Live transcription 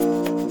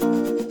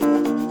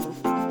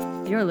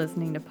You're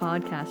listening to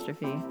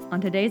Podcastrophe.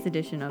 On today's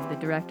edition of The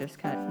Director's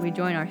Cut, we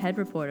join our head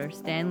reporter,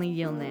 Stanley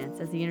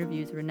Yilnance, as he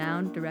interviews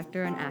renowned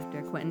director and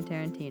actor Quentin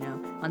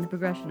Tarantino on the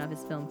progression of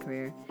his film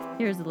career.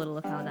 Here's a little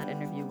of how that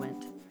interview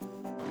went.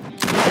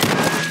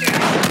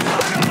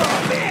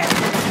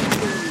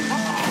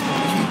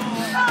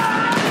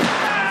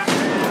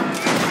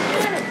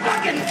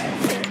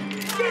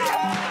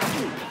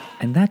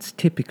 And that's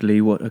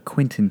typically what a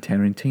Quentin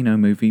Tarantino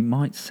movie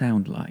might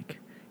sound like.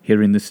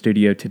 Here in the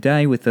studio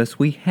today with us,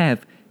 we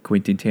have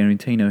Quentin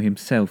Tarantino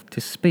himself to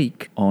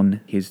speak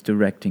on his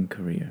directing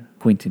career.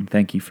 Quentin,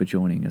 thank you for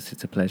joining us.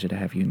 It's a pleasure to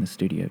have you in the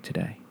studio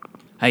today.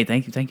 Hey,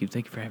 thank you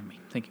for having me.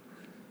 Thank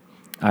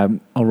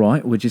you. All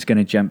right, we're just going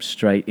to jump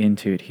straight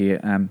into it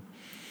here.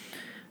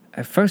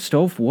 First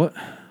off,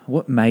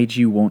 what made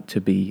you want to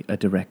be a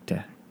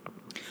director?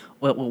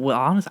 Well,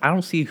 honestly, I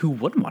don't see who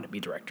wouldn't want to be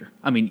a director.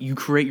 I mean, you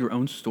create your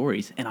own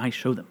stories, and I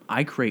show them.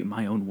 I create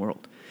my own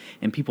world,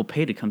 and people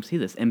pay to come see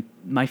this. And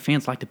my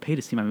fans like to pay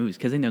to see my movies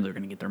because they know they're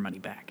going to get their money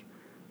back.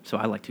 So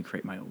I like to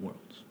create my own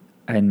worlds.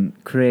 And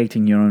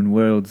creating your own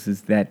worlds,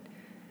 is that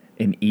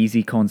an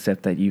easy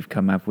concept that you've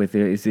come up with?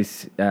 Is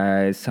this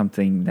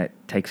something that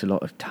takes a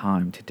lot of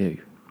time to do?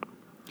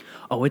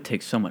 Oh, it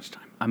takes so much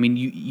time. I mean,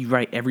 you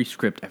write every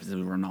script as if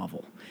it were a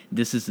novel.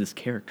 This is this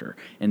character,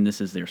 and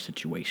this is their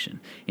situation.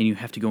 And you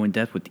have to go in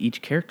depth with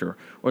each character,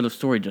 or the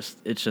story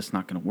it's just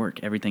not going to work.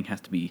 Everything has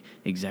to be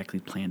exactly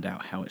planned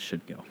out how it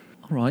should go.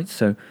 All right,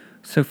 so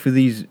for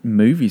these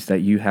movies that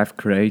you have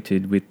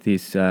created with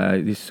this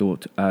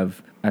sort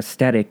of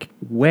aesthetic,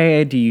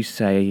 where do you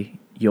say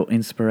your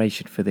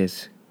inspiration for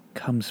this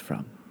comes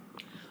from?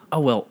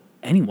 Oh, well,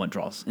 anyone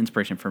draws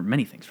inspiration from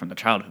many things, from the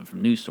childhood,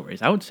 from news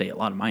stories. I would say a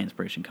lot of my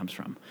inspiration comes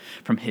from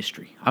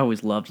history. I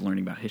always loved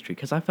learning about history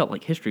because I felt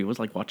like history was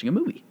like watching a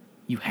movie.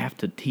 You have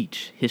to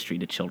teach history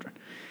to children.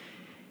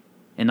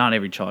 And not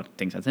every child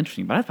thinks that's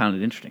interesting, but I found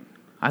it interesting.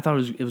 I thought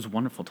it was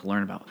wonderful to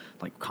learn about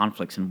like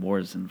conflicts and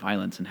wars and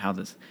violence and how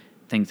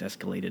things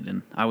escalated.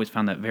 And I always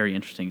found that very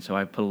interesting. So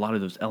I put a lot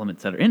of those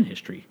elements that are in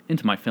history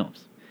into my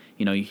films.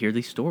 You know, you hear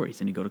these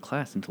stories and you go to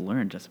class and to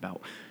learn just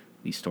about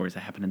these stories that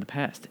happened in the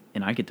past,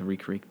 and I get to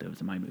recreate those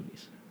in my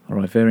movies. All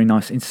right, very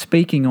nice. And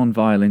speaking on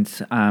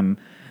violence,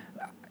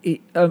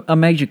 a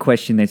major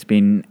question that's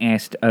been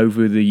asked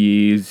over the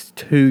years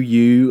to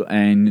you,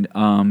 and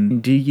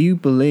do you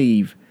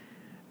believe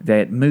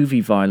that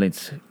movie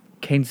violence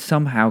can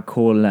somehow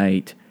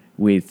correlate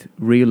with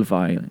real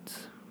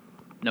violence?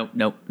 No.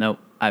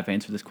 I've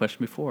answered this question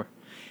before,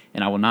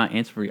 and I will not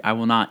answer for you. I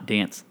will not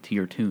dance to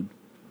your tune.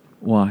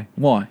 Why?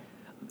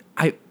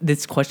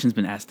 This question's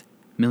been asked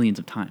millions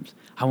of times.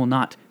 I will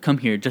not come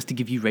here just to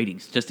give you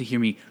ratings, just to hear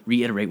me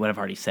reiterate what I've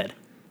already said.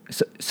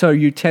 So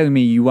you're telling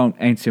me you won't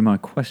answer my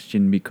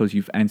question because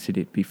you've answered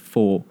it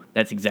before?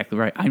 That's exactly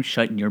right. I'm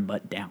shutting your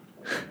butt down.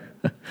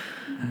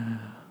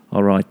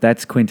 All right,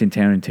 that's Quentin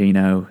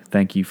Tarantino.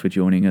 Thank you for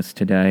joining us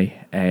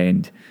today,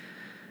 and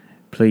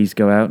please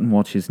go out and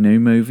watch his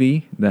new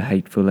movie, The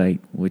Hateful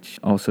Eight, which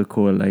also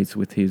correlates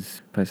with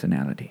his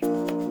personality.